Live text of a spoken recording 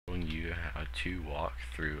how to walk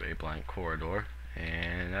through a blank corridor.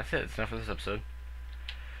 And that's it. It's enough for this episode.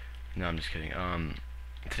 No, I'm just kidding.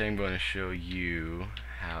 Today I'm going to show you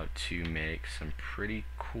how to make some pretty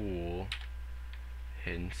cool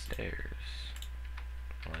hidden stairs.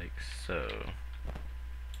 Like so.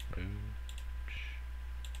 Boom.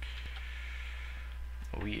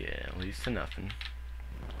 Oh yeah, leads to nothing.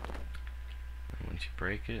 And once you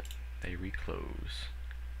break it, they reclose.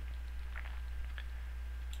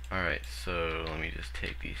 Alright, so let me just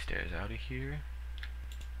take these stairs out of here.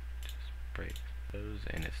 Just break those,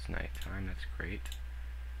 and it's nighttime, that's great.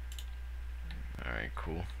 Alright,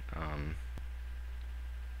 cool. Let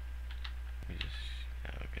me just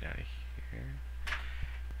get out of here.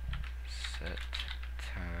 Set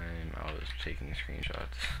time. I was taking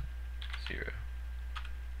screenshots. 0.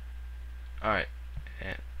 Alright,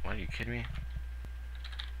 and what, are you kidding me?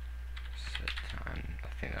 Set time. I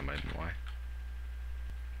think that might have been why.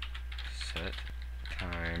 Set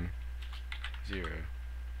time 0.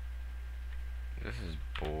 This is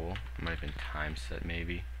bull. It might have been time set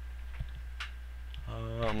maybe.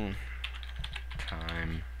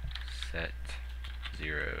 Time set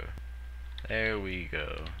 0. There we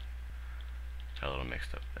go. Got a little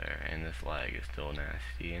mixed up there, and this lag is still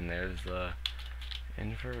nasty. And there's the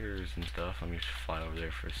inverters and stuff. Let me just fly over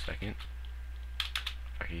there for a second.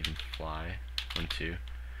 If I can even fly. 1, 2.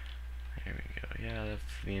 There we go. Yeah, that's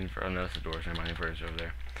the inverter. Oh no, that's the doors. Never mind, inverters over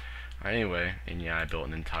there. Alright, anyway, and yeah, I built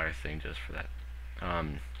an entire thing just for that.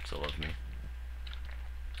 So love me.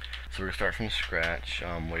 So we're gonna start from scratch.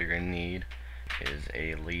 What you're gonna need is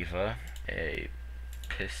a lever, a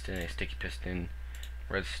piston, a sticky piston,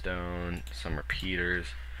 redstone, some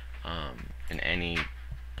repeaters, and any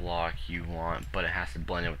block you want, but it has to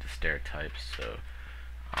blend in with the stair type. So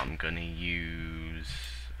I'm gonna use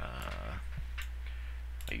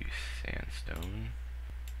I use sandstone.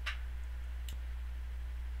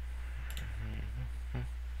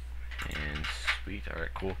 And sweet.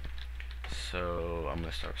 Alright, cool. So I'm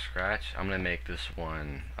gonna start from scratch. I'm gonna make this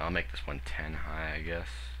one. I'll make this one 10 high, I guess.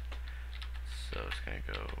 So it's gonna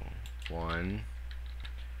go 1.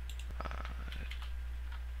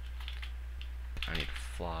 I need to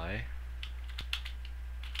fly.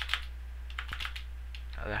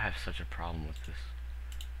 I have such a problem with this.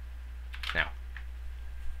 Now.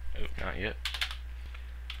 Oh, not yet.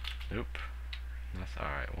 Nope. That's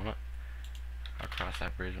alright. Well, I'll cross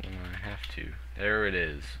that bridge when I have to. There it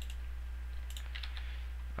is.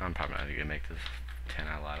 I'm probably not gonna make this 10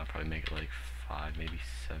 out loud. I'll probably make it like 5, maybe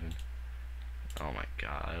 7. Oh my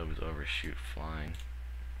god, I was overshoot flying.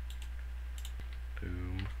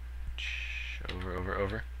 Boom.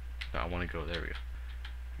 Over. No, I want to go. There we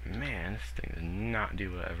go. Man, this thing does not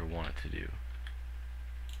do what I ever want it to do.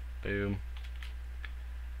 Boom.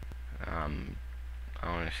 I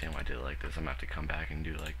don't understand why I did it like this. I'm gonna have to come back and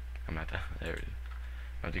do like there it is.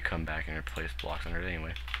 I have to come back and replace blocks under it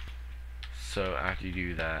anyway. So after you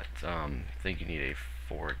do that, I think you need a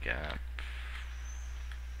 4 gap.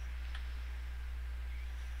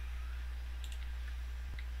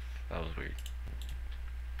 That was weird.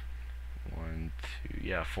 1, 2,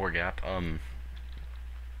 yeah, 4 gap. And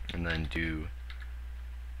then do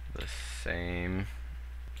the same,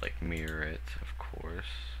 like mirror it, of course.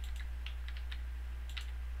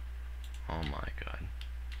 Oh my god.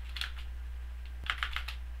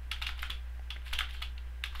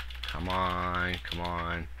 Come on, come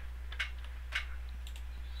on.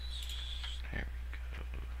 There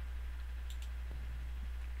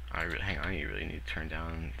we go. Hang on, you really need to turn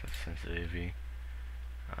down the sensitivity.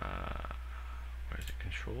 Where's the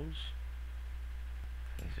controls?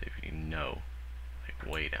 Sensitivity, no. Like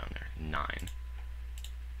way down there, 9.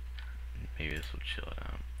 Maybe this will chill it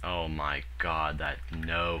out. Oh my god, that,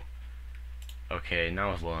 no. Okay,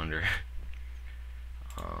 now it's a little under.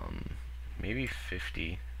 Maybe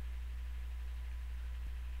 50.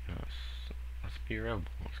 No, let's be a rebel.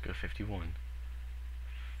 Let's go 51.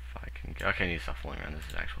 If I can. Okay, I need to stop fooling around. This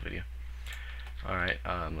is an actual video. Alright,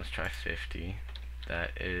 let's try 50.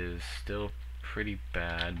 That is still pretty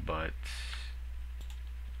bad, but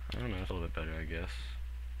I don't know, it's a little bit better, I guess.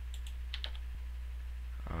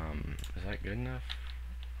 Is that good enough?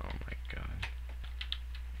 Oh my god.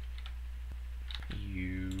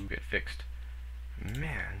 You get fixed.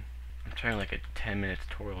 Man, I'm trying like a 10-minute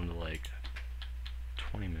tutorial into like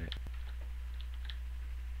 20 minutes.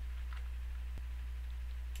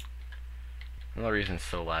 Another reason it's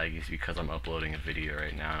so laggy is because I'm uploading a video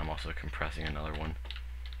right now and I'm also compressing another one.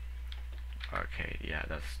 Okay, yeah,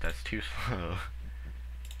 that's too slow.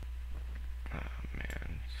 Oh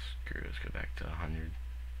man, screw it, let's go back to 100.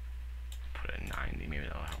 Put it at 90, maybe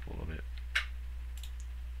that'll help a little bit.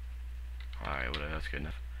 Alright, whatever, that's good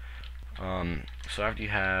enough. So after you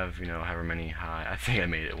have, you know, however many high, I think I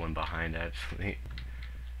made it one behind actually.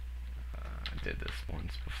 I did this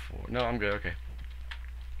once before. No, I'm good, okay.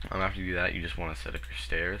 After you do that, you just want to set up your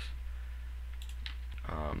stairs.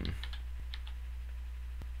 Oh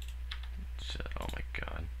my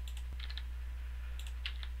god.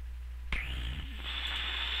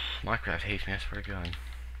 Minecraft hates me, I swear to God.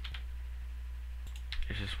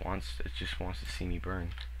 It just wants to see me burn.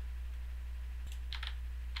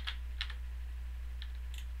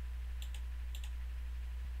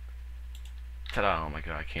 Ta-da! Oh my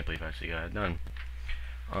god, I can't believe I actually got it done.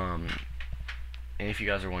 And if you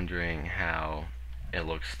guys are wondering how it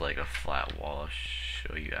looks like a flat wall, I'll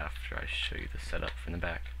show you after I show you the setup from the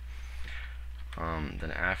back.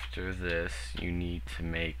 Then after this, you need to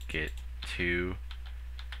make it 2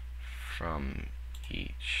 from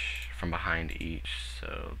behind each, so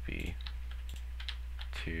it'll be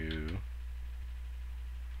 2.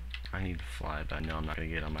 I need to fly, but I know I'm not going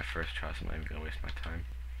to get it on my first try, so I'm not even going to waste my time.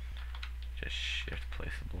 Just shift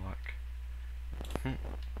place the block.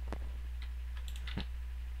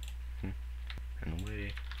 And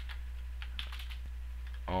away.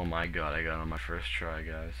 Oh my god, I got it on my first try,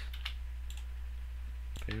 guys.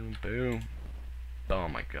 Boom, boom. Oh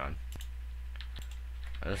my god.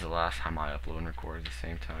 This is the last time I upload and record at the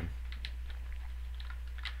same time.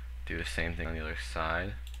 Do the same thing on the other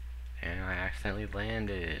side. And I accidentally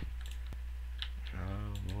landed.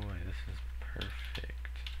 Oh boy, this is perfect.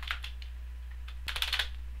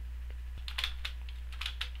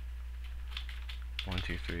 One,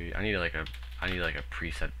 two, three. I need like a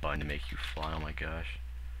preset button to make you fly. Oh my gosh.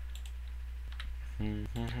 Oh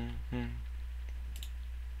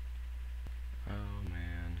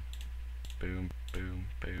man. Boom, boom,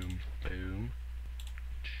 boom, boom.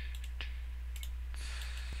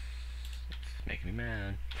 It's making me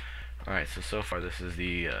mad. Alright, so far this is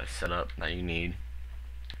the setup that you need.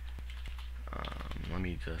 Let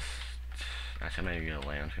me just... Actually, I'm not even going to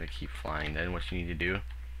land. I'm just going to keep flying. Then what you need to do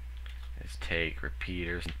is take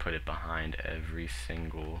repeaters and put it behind every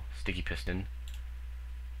single sticky piston.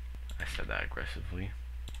 I said that aggressively.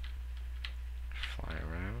 Fly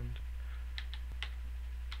around.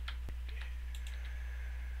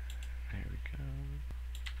 There we go.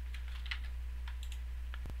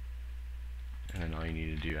 And then all you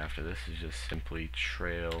need to do after this is just simply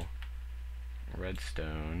trail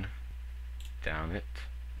redstone down it.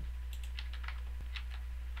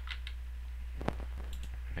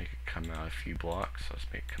 Make it come out a few blocks. So let's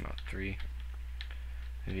make it come out 3.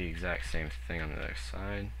 Do the exact same thing on the other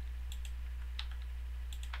side.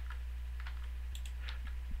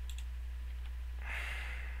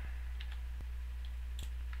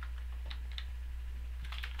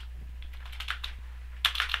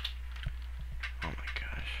 Oh my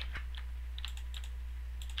gosh.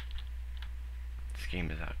 This game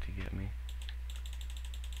is out to get me.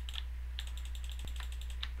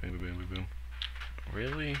 Boom, boom, boom, boom.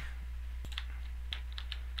 Really?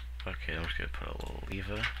 Okay, I'm just gonna put a little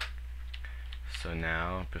lever. So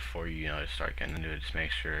now, before you start getting into it, just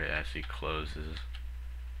make sure it actually closes.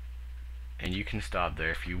 And you can stop there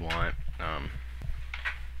if you want.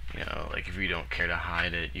 Like if you don't care to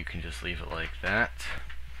hide it, you can just leave it like that.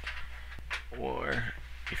 Or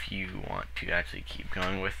if you want to actually keep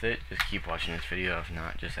going with it, just keep watching this video. If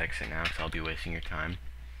not, just exit now, because I'll be wasting your time.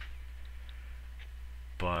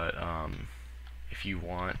 But if you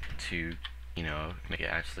want to, make it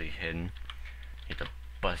actually hidden, you have to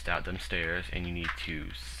bust out them stairs, and you need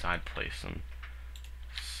to side place them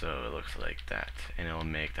so it looks like that, and it'll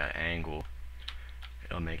make that angle.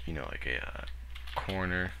 It'll make like a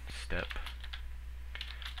corner step,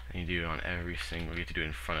 and you do it on every single. You have to do it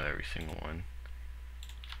in front of every single one.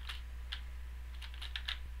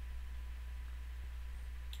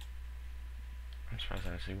 I'm surprised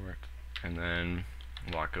that actually worked. And then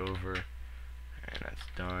walk over, and that's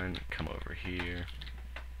done. Come over here.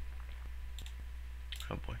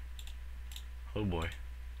 Oh boy. Oh boy.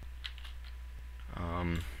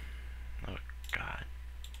 Oh god.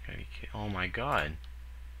 Oh my god.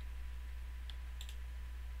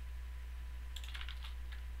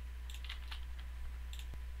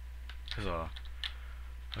 Huzzah.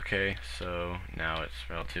 Okay, so now it's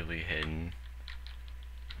relatively hidden.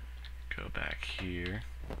 Go back here.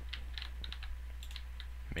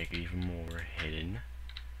 Make it even more hidden.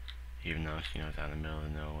 Even though it's out in the middle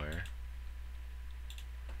of nowhere.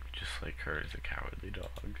 Just like her is a cowardly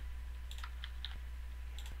dog.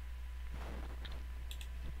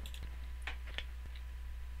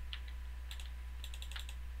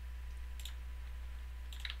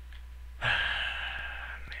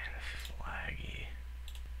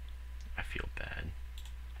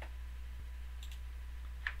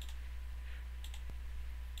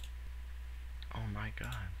 my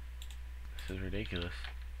god. This is ridiculous.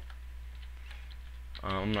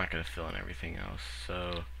 I'm not gonna fill in everything else,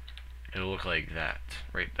 so it'll look like that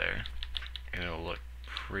right there. And it'll look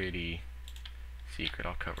pretty secret.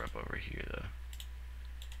 I'll cover up over here though.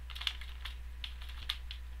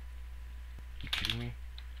 You kidding me?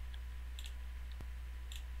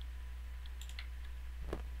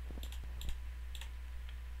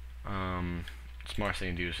 Smartest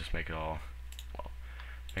thing to do is just make it all, well,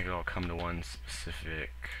 make it all come to one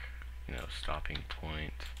specific, you know, stopping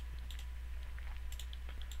point.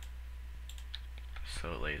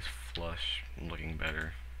 So it lays flush, looking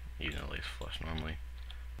better, even though it lays flush normally.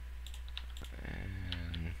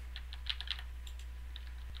 And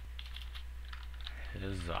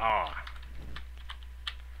huzzah!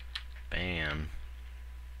 Bam!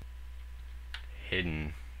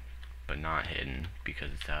 Hidden, but not hidden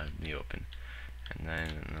because it's out in the open. And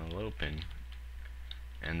then it'll open.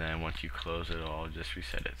 And then once you close it, it'll just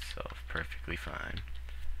reset itself perfectly fine.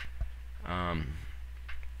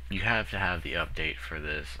 You have to have the update for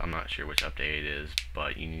this. I'm not sure which update it is,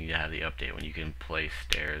 but you need to have the update when you can place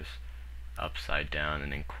stairs upside down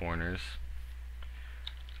and in corners.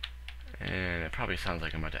 And it probably sounds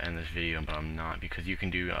like I'm about to end this video, but I'm not, because you can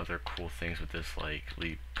do other cool things with this, like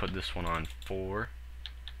put this one on 4,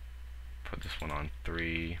 put this one on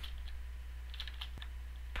 3,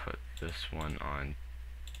 put this one on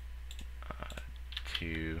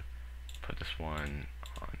 2, put this one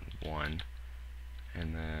on 1,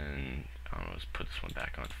 and then I don't know, just put this one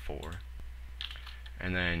back on 4.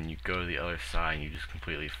 And then you go to the other side and you just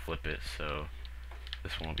completely flip it, so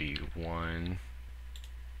this one will be 1,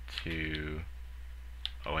 2.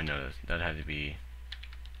 Oh, I know that had to be.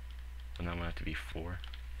 Well, that one have to be 4.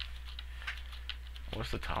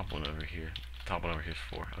 What's the top one over here? The top one over here is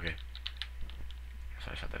 4. Okay.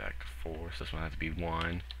 So I set that back to 4. So this one has to be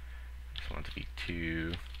 1. This one has to be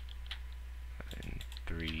 2. And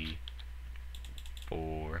 3,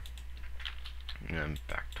 4. And then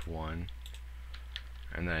back to 1.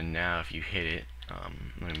 And then now if you hit it,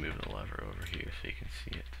 let me move the lever over here so you can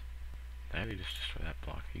see it. Did I really just destroy that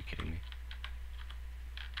block? Are you kidding me?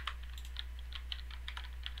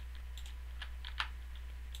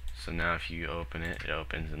 So now if you open it, it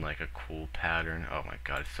opens in like a cool pattern. Oh my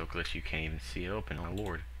god, it's so glitchy you can't even see it open. Oh my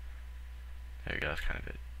lord. There you go, that's kind of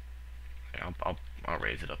it. Okay, I'll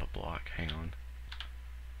raise it up a block. Hang on.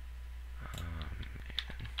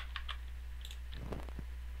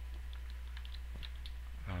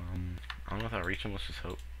 I don't know if I'll reach him. Let's just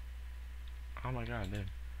hope. Oh my god, dude.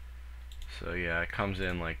 So yeah, it comes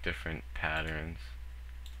in like different patterns.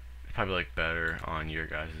 It'd probably look better on your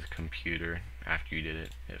guys' computer after you did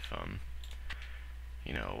it if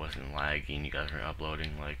you know, it wasn't lagging. You guys were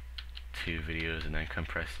uploading like 2 videos and then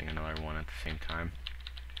compressing another one at the same time.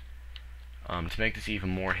 To make this even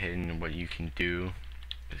more hidden, what you can do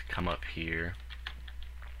is come up here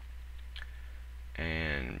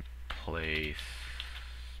and place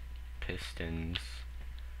pistons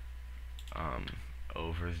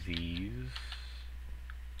over these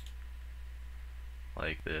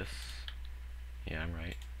like this. Yeah, I'm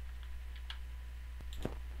right.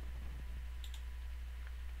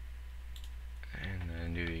 And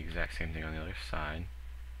then do the exact same thing on the other side.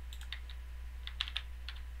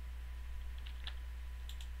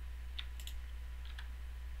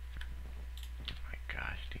 Oh my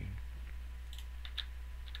gosh, dude.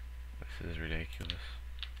 This is ridiculous.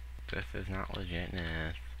 This is not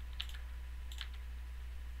legitness.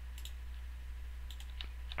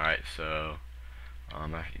 Alright, so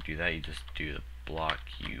after you do that, you just do the block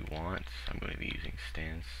you want. I'm going to be using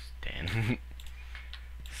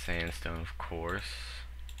sandstone, of course.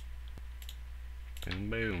 Boom,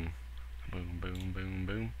 boom. Boom, boom, boom,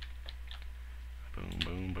 boom. Boom,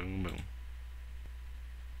 boom, boom, boom.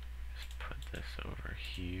 Just put this over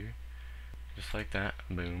here. Just like that.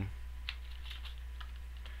 Boom.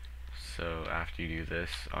 So after you do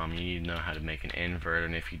this, you need to know how to make an inverter,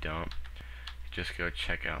 and if you don't, just go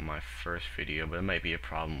check out my first video, but it might be a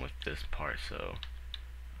problem with this part, so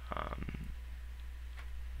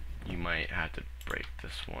you might have to break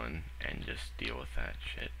this one and just deal with that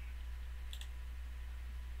shit.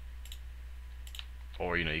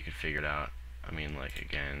 Or, you know, you could figure it out. I mean, like,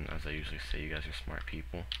 again, as I usually say, you guys are smart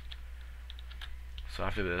people. So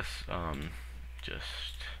after this,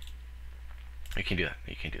 just, you can do that,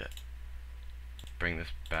 you can do that. Bring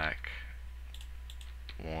this back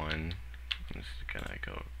 1. I'm just gonna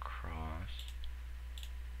go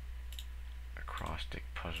acrostic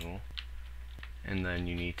puzzle, and then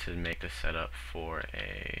you need to make the setup for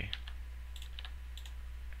a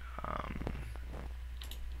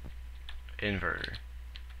inverter.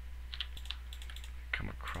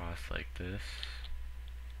 like this,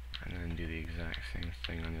 and then do the exact same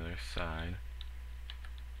thing on the other side.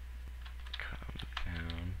 Come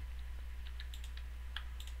down.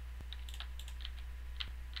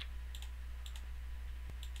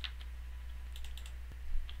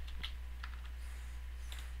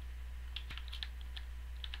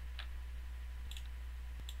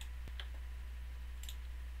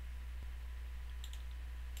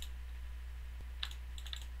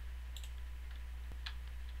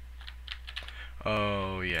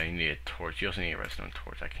 Oh yeah, you need a torch. You also need a redstone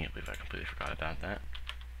torch. I can't believe I completely forgot about that.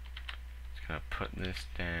 Just gonna put this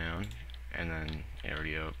down, and then it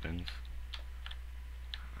already opens.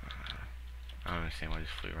 I don't understand why I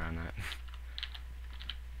just flew around that.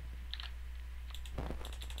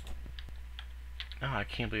 No, I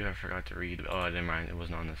can't believe I forgot to read. Oh, never mind. It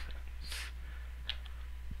wasn't on this.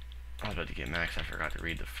 I was about to get mad 'cause I forgot to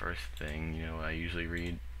read the first thing. You know what I usually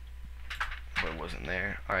read, but it wasn't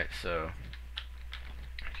there. Alright, so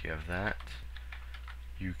if you have that,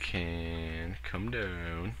 you can come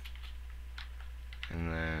down,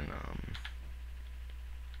 and then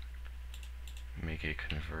make a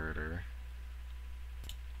converter.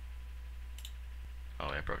 Oh,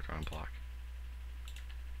 I broke the wrong block.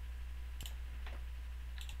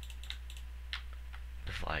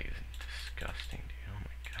 This lag is disgusting, dude. Oh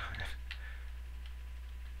my god.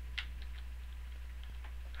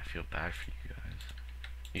 I feel bad for you guys.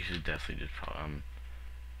 You should definitely just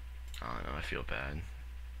I don't know, I feel bad.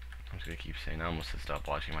 I'm just gonna keep saying, I almost said stop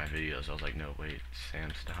watching my videos. I was like, no, wait,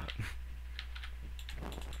 Sam, stop.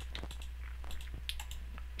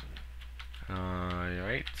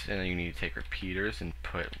 Alright, and then you need to take repeaters and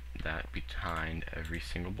put that behind every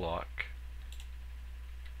single block.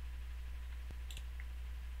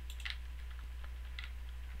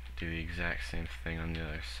 Do the exact same thing on the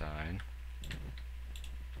other side.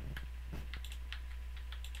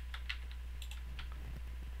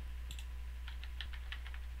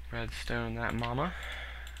 Redstone that mama.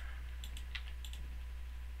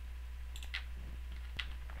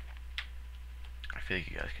 I feel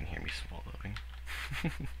like you guys can hear me swallowing.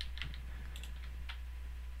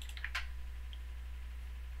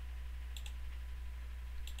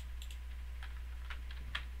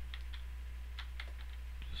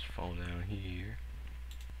 Just fall down here.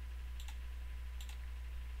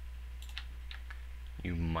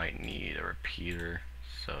 You might need a repeater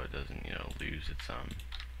so it doesn't, you know, lose its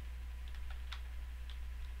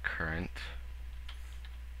current.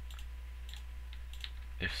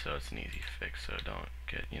 If so, it's an easy fix, so don't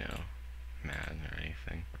get, you know, mad or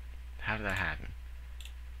anything. How did that happen?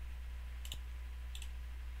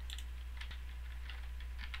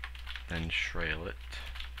 Then trail it.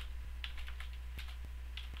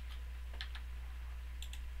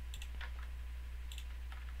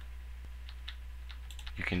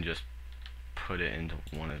 You can just put it into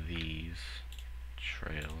one of these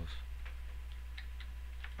trails.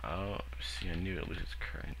 Oh, see, I knew it loses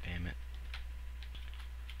current, damn it.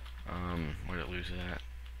 Where did it lose it at?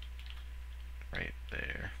 Right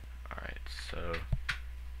there. Alright, so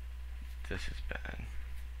this is bad.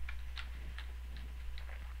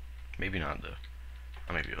 Maybe not though.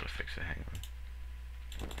 I might be able to fix it, hang on.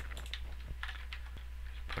 Just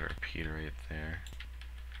put a repeater right there.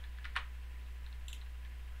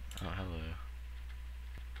 Oh, hello.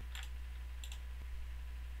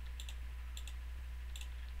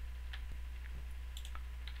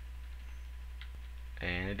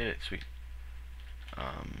 And it did it, sweet.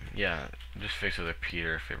 Yeah, just fix it with a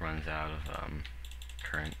repeater if it runs out of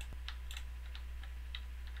current,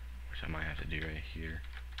 which I might have to do right here.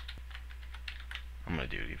 I'm gonna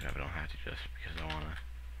do it even if I don't have to, just because I wanna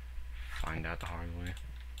find out the hard way.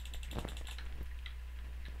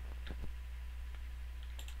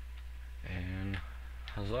 And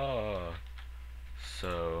huzzah!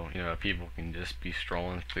 So, you know, people can just be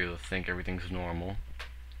strolling through, think everything's normal.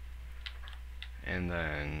 And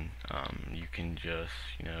then you can just,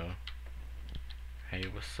 you know, hey,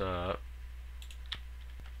 what's up?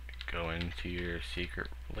 Go into your secret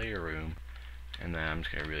lair room, and then I'm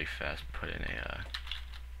just gonna really fast put in a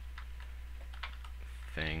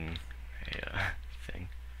thing.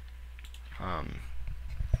 Oh,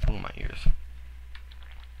 my ears.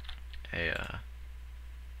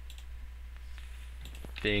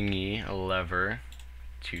 Thingy, a lever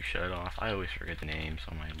to shut it off. I always forget the names.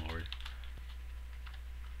 Oh my lord.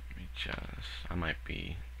 I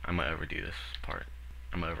might overdo this part.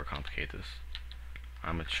 I'm gonna overcomplicate this.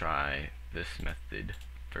 I'm gonna try this method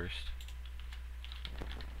first.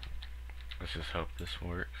 Let's just hope this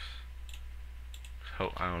works.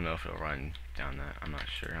 I don't know if it'll run down that. I'm not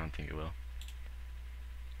sure. I don't think it will.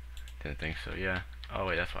 Didn't think so. Yeah. Oh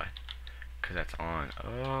wait, that's why. Cause that's on.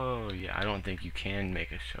 Oh yeah. I don't think you can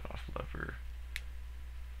make a shut off lever.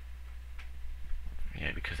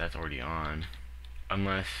 Yeah, because that's already on.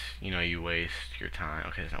 Unless you waste your time.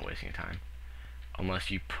 Okay, it's not wasting your time. Unless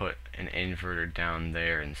you put an inverter down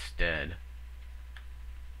there instead,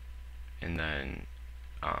 and then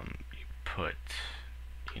you put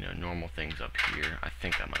normal things up here. I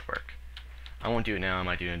think that might work. I won't do it now. I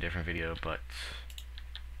might do it in a different video, but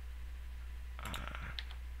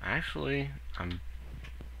actually, I'm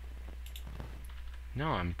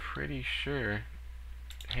pretty sure.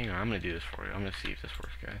 Hang on, I'm gonna do this for you. I'm gonna see if this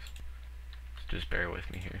works, guys. So just bear with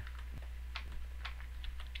me here.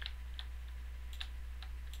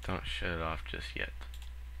 Don't shut it off just yet.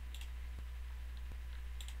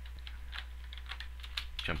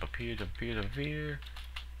 Jump up here, jump here, jump here.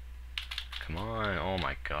 Come on. Oh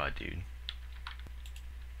my god, dude.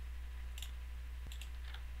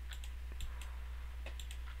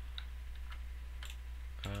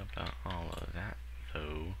 About all of that,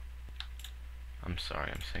 though. I'm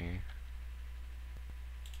sorry, I'm singing.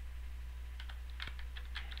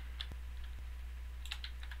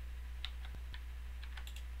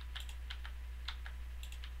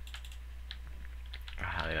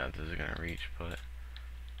 I doubt this is gonna reach, but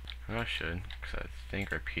I should, because I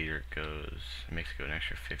think repeater makes it go an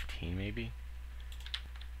extra 15 maybe.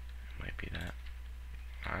 It might be that.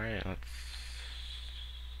 Alright, let's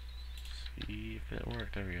see if it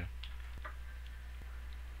worked. There we go.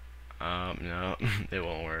 No, it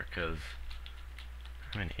won't work, because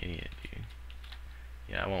I'm an idiot, dude.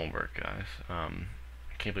 Yeah, it won't work, guys. I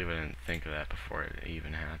can't believe I didn't think of that before it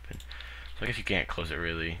even happened. So I guess you can't close it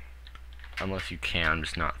really, unless you can. I'm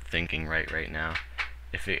just not thinking right now.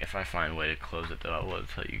 If I find a way to close it, though, I will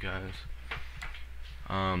tell you guys.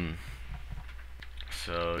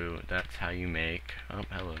 So that's how you make. Oh,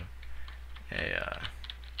 hello.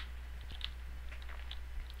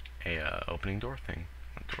 A opening door thing.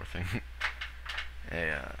 Not door thing.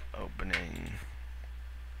 Opening.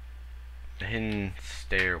 A hidden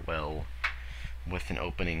stairwell with an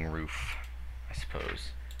opening roof, I suppose.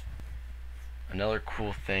 Another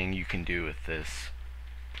cool thing you can do with this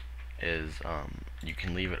is you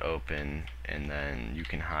can leave it open and then you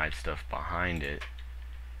can hide stuff behind it,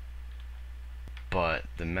 but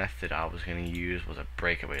the method I was going to use was a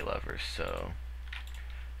breakaway lever. So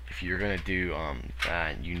if you're going to do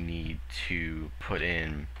that, you need to put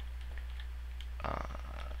in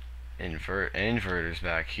inverters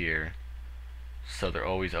back here, so they're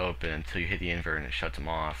always open until you hit the inverter and it shuts them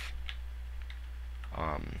off.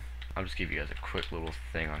 I'll just give you guys a quick little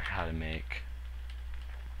thing on how to make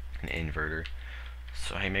an inverter.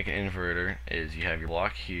 So how you make an inverter is you have your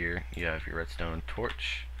block here, you have your redstone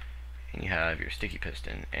torch, and you have your sticky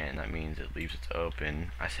piston, and that means it leaves it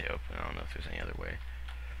open. I say open, I don't know if there's any other way.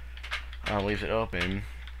 Leaves it open,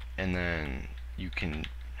 and then you can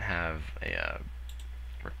have a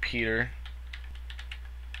repeater.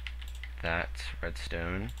 That's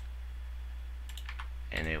redstone,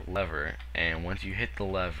 and a lever, and once you hit the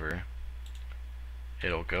lever,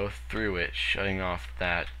 it'll go through it, shutting off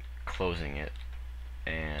that, closing it.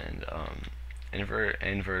 And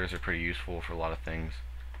inverters are pretty useful for a lot of things,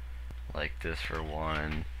 like this for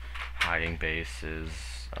one, hiding bases.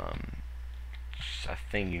 I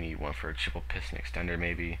think you need one for a triple piston extender,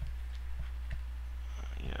 maybe.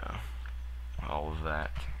 All of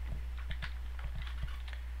that.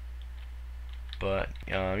 But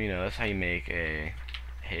that's how you make a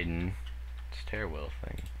hidden stairwell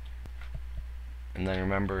thing. And then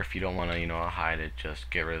remember, if you don't want to hide it, just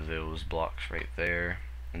get rid of those blocks right there,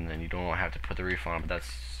 and then you don't have to put the roof on. But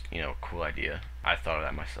that's a cool idea. I thought of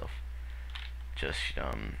that myself. Just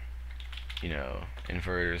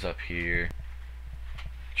inverters up here,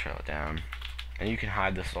 trail it down, and you can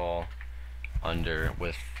hide this all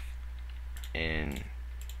in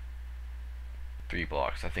 3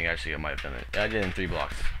 blocks. I think actually I might have done it. I did it in 3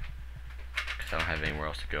 blocks because I don't have anywhere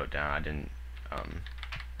else to go down. I didn't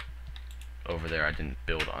over there. I didn't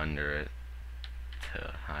build under it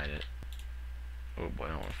to hide it. Oh boy, I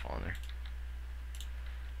don't want to fall in there.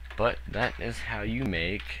 But that is how you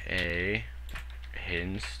make a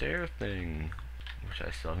hidden stair thing, which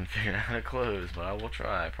I still haven't figured out how to close, but I will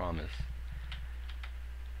try, I promise.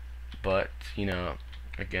 But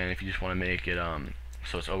again, if you just want to make it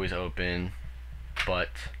so it's always open but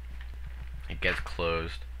it gets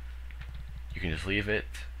closed, you can just leave it,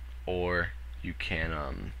 or you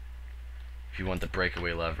can if you want the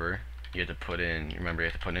breakaway lever, you have to put in, remember, you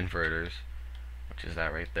have to put in inverters, which is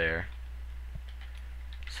that right there.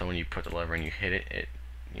 So when you put the lever and you hit it, it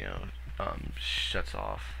shuts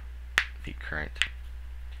off the current.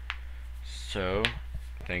 So,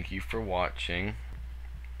 thank you for watching,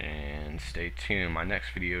 and stay tuned. My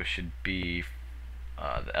next video should be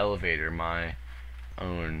the elevator, my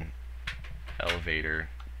own elevator.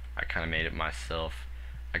 I kind of made it myself.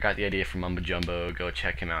 I got the idea from Mumbo Jumbo. Go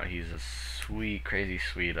check him out. He's a sweet, crazy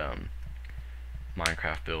sweet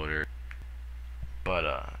Minecraft builder.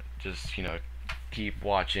 But just, you know, keep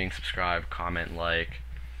watching, subscribe, comment, like,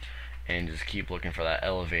 and just keep looking for that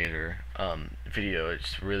elevator video.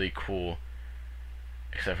 It's really cool,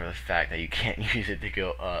 except for the fact that you can't use it to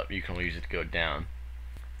go up. You can only use it to go down.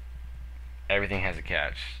 Everything has a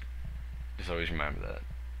catch. Just always remember that.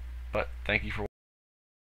 But thank you for